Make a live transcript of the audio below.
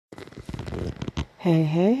Hey,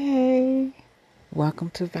 hey, hey.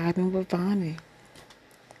 Welcome to Vibing with Bonnie.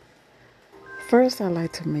 First, I'd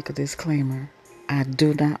like to make a disclaimer. I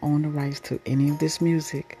do not own the rights to any of this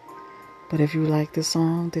music. But if you like the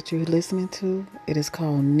song that you're listening to, it is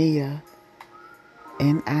called Nia,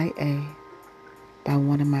 N-I-A, by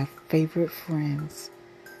one of my favorite friends,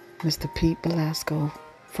 Mr. Pete Belasco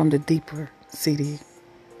from the Deeper CD.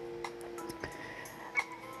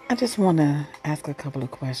 I just want to ask a couple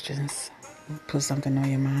of questions, put something on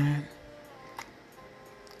your mind.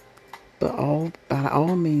 But by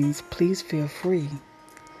all means, please feel free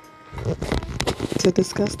to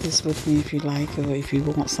discuss this with me if you like, or if you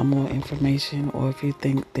want some more information, or if you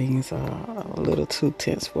think things are a little too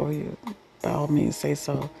tense for you. By all means, say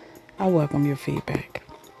so. I welcome your feedback.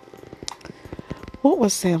 What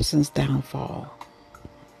was Samson's downfall?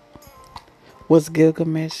 Was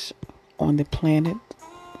Gilgamesh on the planet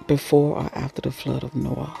before or after the flood of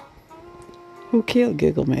Noah? Who killed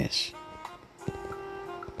Gilgamesh?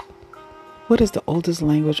 What is the oldest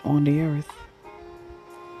language on the earth?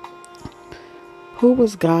 Who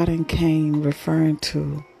was God and Cain referring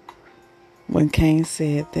to when Cain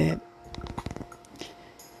said that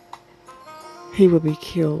he would be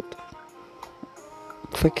killed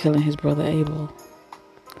for killing his brother Abel?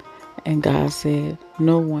 And God said,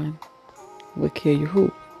 no one would kill you.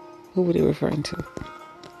 Who? Who were they referring to?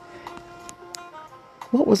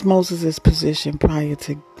 What was Moses' position prior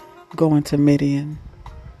to going to Midian?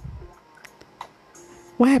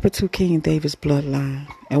 What happened to King David's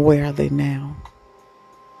bloodline, and where are they now?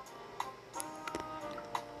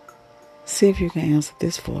 See if you can answer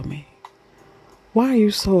this for me. Why are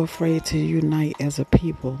you so afraid to unite as a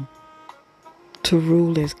people, to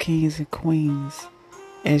rule as kings and queens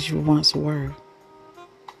as you once were,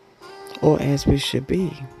 or as we should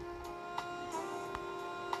be?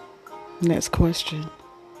 Next question.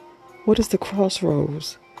 What is the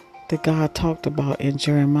crossroads that God talked about in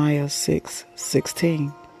Jeremiah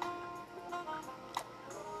 6:16?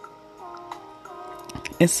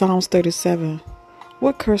 In Psalms 37,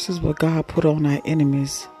 what curses will God put on our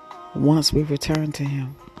enemies once we return to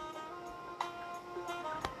Him?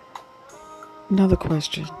 Another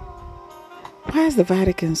question. Why is the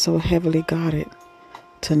Vatican so heavily guarded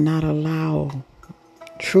to not allow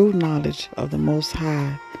true knowledge of the Most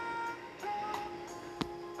High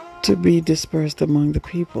to be dispersed among the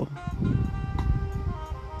people?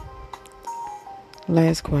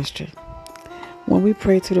 Last question. When we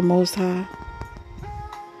pray to the Most High,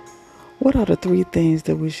 what are the 3 things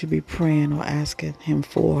that we should be praying or asking Him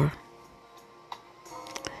for?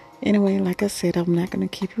 Anyway, like I said, I'm not going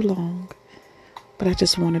to keep you long, but I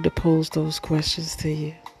just wanted to pose those questions to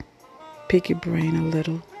you. Pick your brain a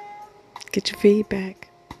little. Get your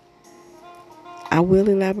feedback. I will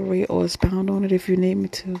elaborate or expound on it if you need me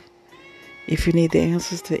to. If you need the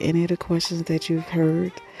answers to any of the questions that you've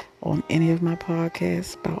heard on any of my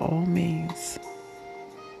podcasts, by all means,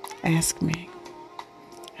 ask me.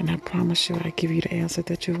 And I promise you, I give you the answer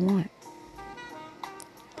that you want.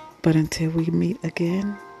 But until we meet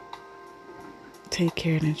again, take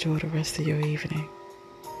care and enjoy the rest of your evening.